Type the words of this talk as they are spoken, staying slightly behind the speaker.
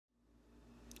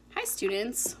Hi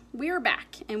students, we are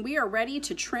back and we are ready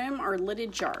to trim our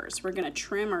lidded jars. We're going to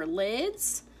trim our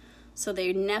lids so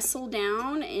they nestle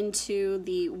down into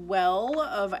the well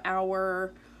of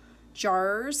our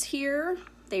jars here.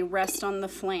 They rest on the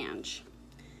flange.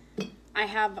 I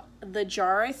have the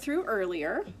jar I threw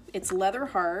earlier. It's leather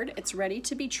hard, it's ready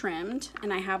to be trimmed,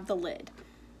 and I have the lid.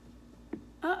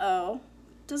 Uh-oh,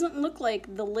 doesn't look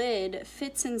like the lid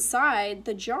fits inside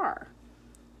the jar.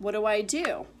 What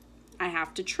do? I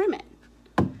have to trim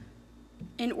it.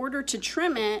 In order to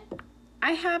trim it,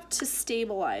 I have to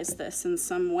stabilize this in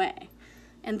some way.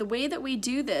 And the way that we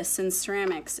do this in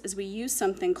ceramics is we use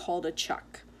something called a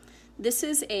chuck. This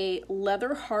is a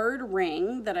leather hard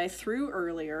ring that I threw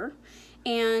earlier,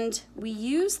 and we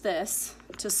use this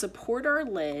to support our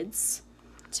lids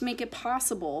to make it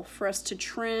possible for us to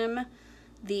trim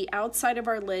the outside of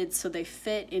our lids so they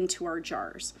fit into our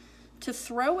jars. To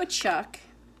throw a chuck,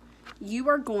 you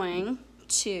are going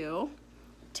to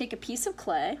take a piece of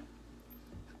clay,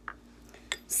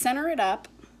 center it up,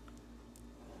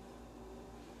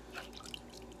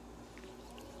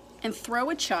 and throw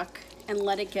a chuck and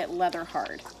let it get leather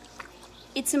hard.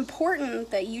 It's important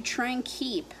that you try and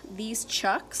keep these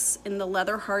chucks in the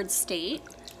leather hard state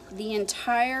the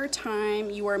entire time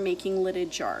you are making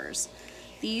lidded jars.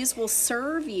 These will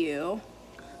serve you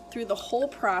through the whole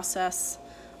process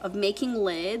of making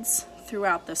lids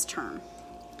throughout this term.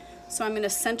 So I'm going to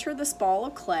center this ball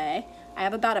of clay. I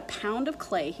have about a pound of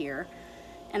clay here,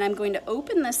 and I'm going to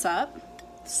open this up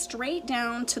straight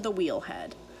down to the wheel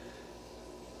head.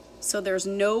 So there's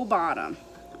no bottom.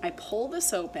 I pull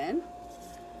this open,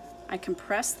 I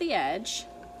compress the edge,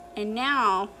 and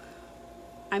now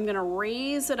I'm going to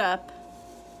raise it up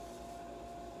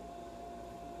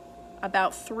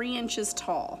about 3 inches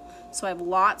tall. So I have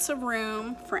lots of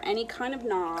room for any kind of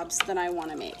knobs that I want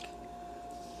to make.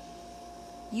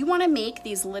 You want to make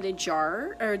these lidded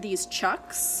jar or these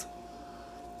chucks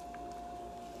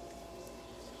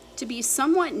to be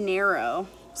somewhat narrow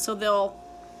so they'll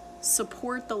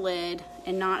support the lid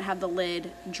and not have the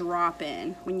lid drop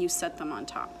in when you set them on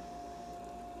top.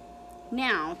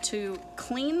 Now, to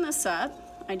clean this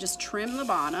up, I just trim the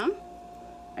bottom,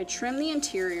 I trim the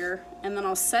interior, and then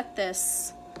I'll set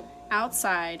this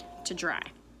outside to dry.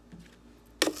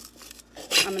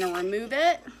 I'm going to remove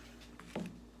it.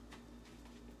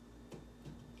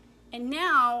 And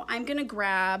now I'm going to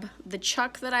grab the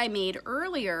chuck that I made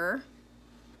earlier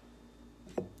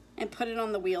and put it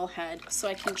on the wheel head so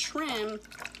I can trim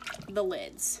the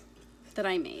lids that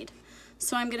I made.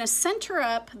 So I'm going to center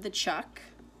up the chuck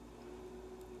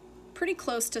pretty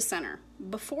close to center.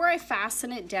 Before I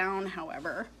fasten it down,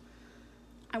 however,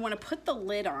 I want to put the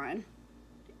lid on,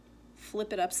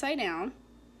 flip it upside down,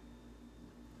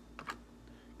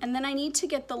 and then I need to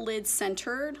get the lid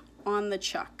centered on the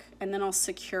chuck, and then I'll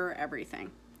secure everything.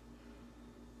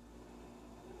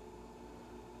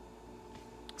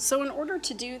 So in order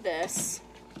to do this,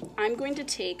 I'm going to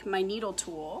take my needle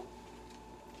tool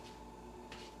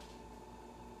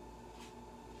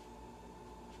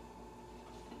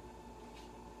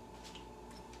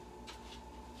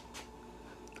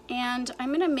and I'm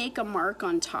going to make a mark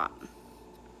on top.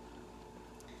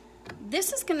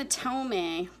 This is going to tell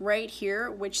me right here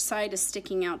which side is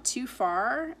sticking out too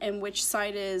far and which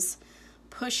side is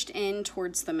pushed in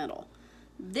towards the middle.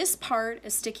 This part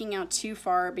is sticking out too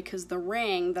far because the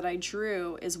ring that I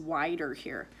drew is wider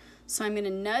here. So I'm going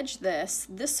to nudge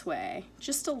this way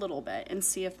just a little bit and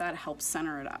see if that helps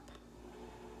center it up.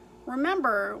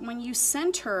 Remember, when you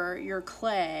center your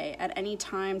clay at any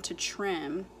time to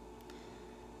trim,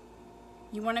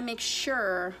 you want to make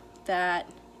sure that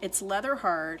it's leather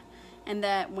hard and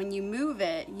that when you move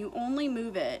it, you only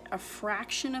move it a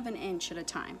fraction of an inch at a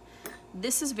time.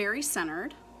 This is very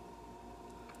centered.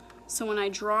 So when I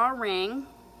draw a ring,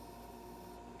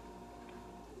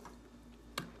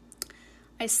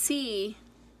 I see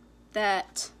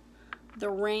that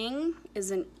the ring is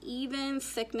an even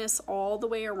thickness all the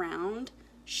way around,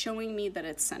 showing me that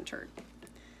it's centered.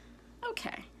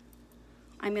 Okay,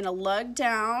 I'm going to lug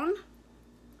down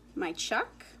my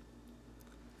chuck.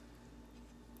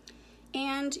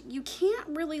 And you can't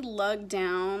really lug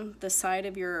down the side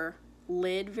of your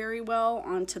lid very well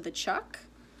onto the chuck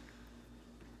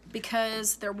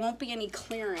because there won't be any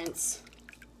clearance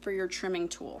for your trimming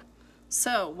tool.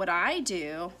 So what I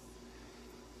do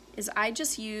is I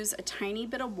just use a tiny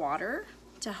bit of water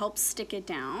to help stick it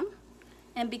down.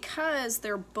 And because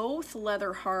they're both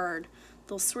leather hard,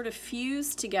 they'll sort of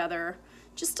fuse together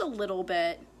just a little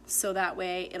bit so that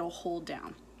way it'll hold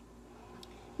down.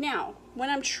 Now, when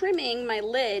I'm trimming my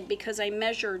lid, because I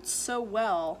measured so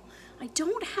well, I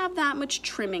don't have that much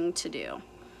trimming to do.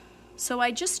 So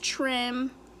I just trim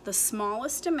the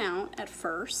smallest amount at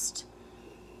first,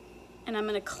 and I'm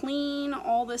gonna clean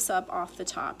all this up off the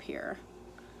top here.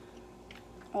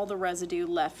 All the residue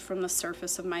left from the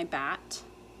surface of my bat.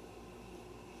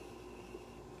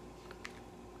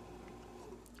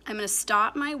 I'm gonna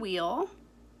stop my wheel,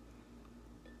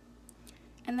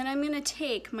 and then I'm gonna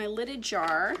take my lidded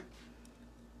jar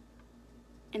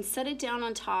and set it down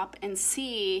on top and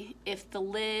see if the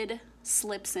lid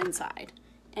slips inside.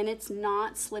 And it's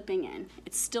not slipping in.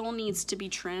 It still needs to be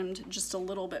trimmed just a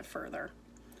little bit further.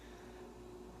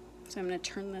 So I'm gonna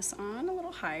turn this on a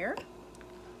little higher.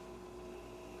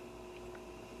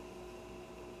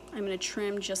 I'm gonna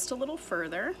trim just a little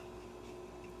further.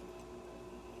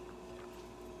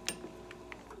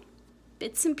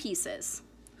 Bits and pieces.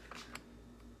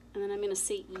 And then I'm gonna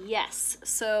say yes.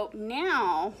 So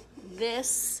now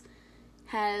this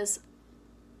has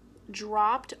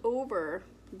dropped over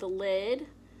the lid,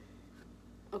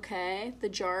 okay, the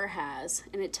jar has,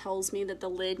 and it tells me that the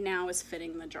lid now is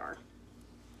fitting the jar.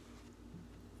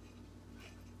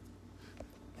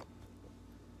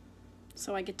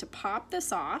 So I get to pop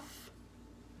this off.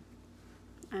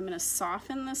 I'm gonna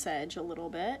soften this edge a little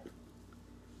bit.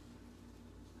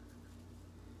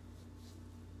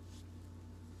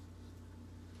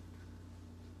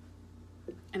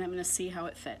 And I'm gonna see how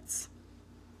it fits.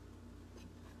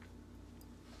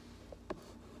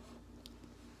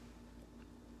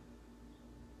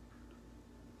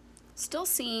 Still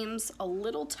seems a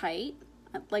little tight,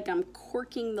 like I'm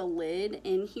corking the lid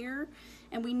in here,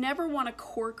 and we never want to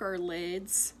cork our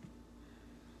lids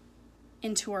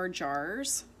into our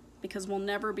jars because we'll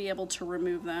never be able to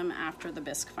remove them after the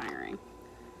bisque firing.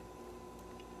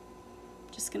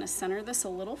 Just gonna center this a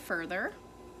little further.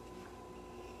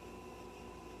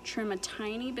 Trim a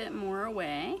tiny bit more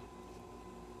away.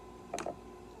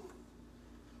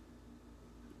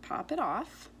 Pop it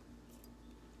off.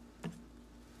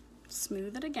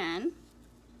 Smooth it again.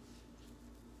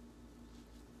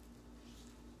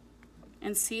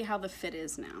 And see how the fit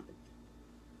is now.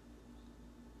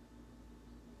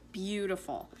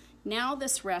 Beautiful. Now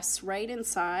this rests right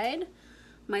inside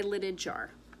my lidded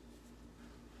jar.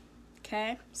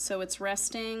 Okay, so it's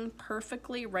resting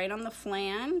perfectly right on the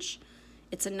flange.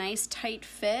 It's a nice tight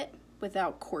fit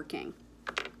without corking.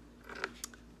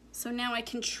 So now I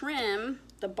can trim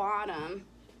the bottom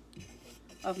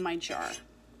of my jar.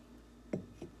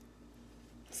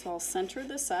 So I'll center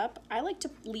this up. I like to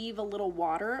leave a little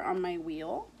water on my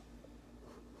wheel.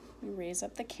 Let me raise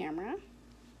up the camera.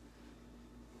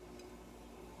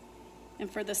 And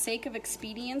for the sake of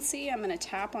expediency, I'm gonna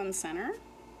tap on center.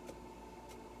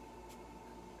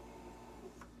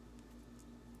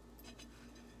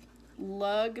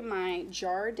 Lug my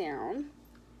jar down.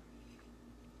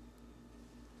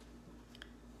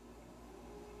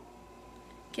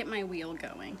 Get my wheel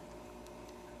going.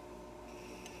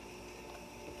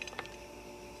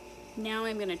 Now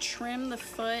I'm going to trim the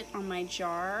foot on my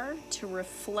jar to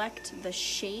reflect the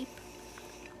shape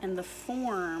and the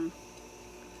form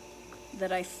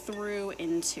that I threw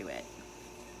into it.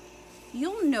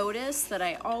 You'll notice that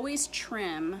I always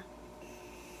trim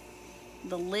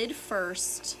the lid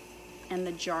first and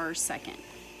the jar second.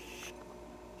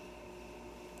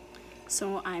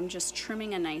 So I'm just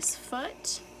trimming a nice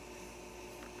foot,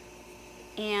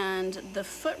 and the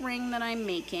foot ring that I'm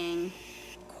making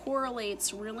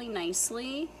correlates really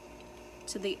nicely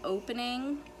to the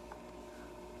opening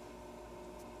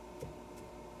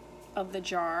of the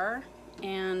jar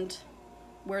and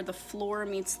where the floor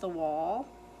meets the wall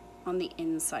on the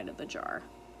inside of the jar.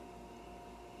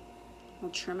 I'll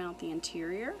trim out the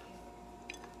interior.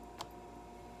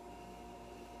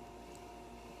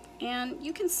 And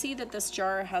you can see that this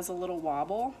jar has a little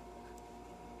wobble.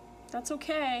 That's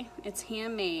okay, it's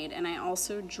handmade, and I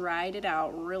also dried it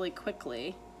out really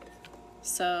quickly.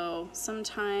 So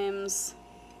sometimes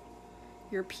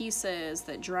your pieces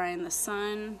that dry in the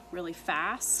sun really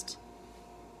fast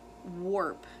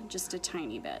warp just a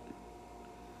tiny bit.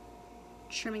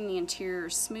 Trimming the interior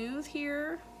smooth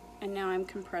here, and now I'm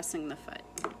compressing the foot.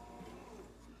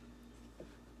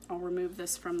 I'll remove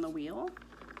this from the wheel.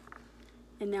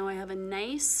 And now I have a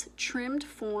nice trimmed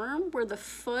form where the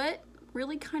foot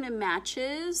really kind of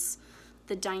matches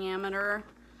the diameter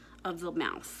of the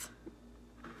mouth.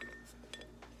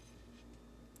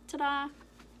 Ta-da!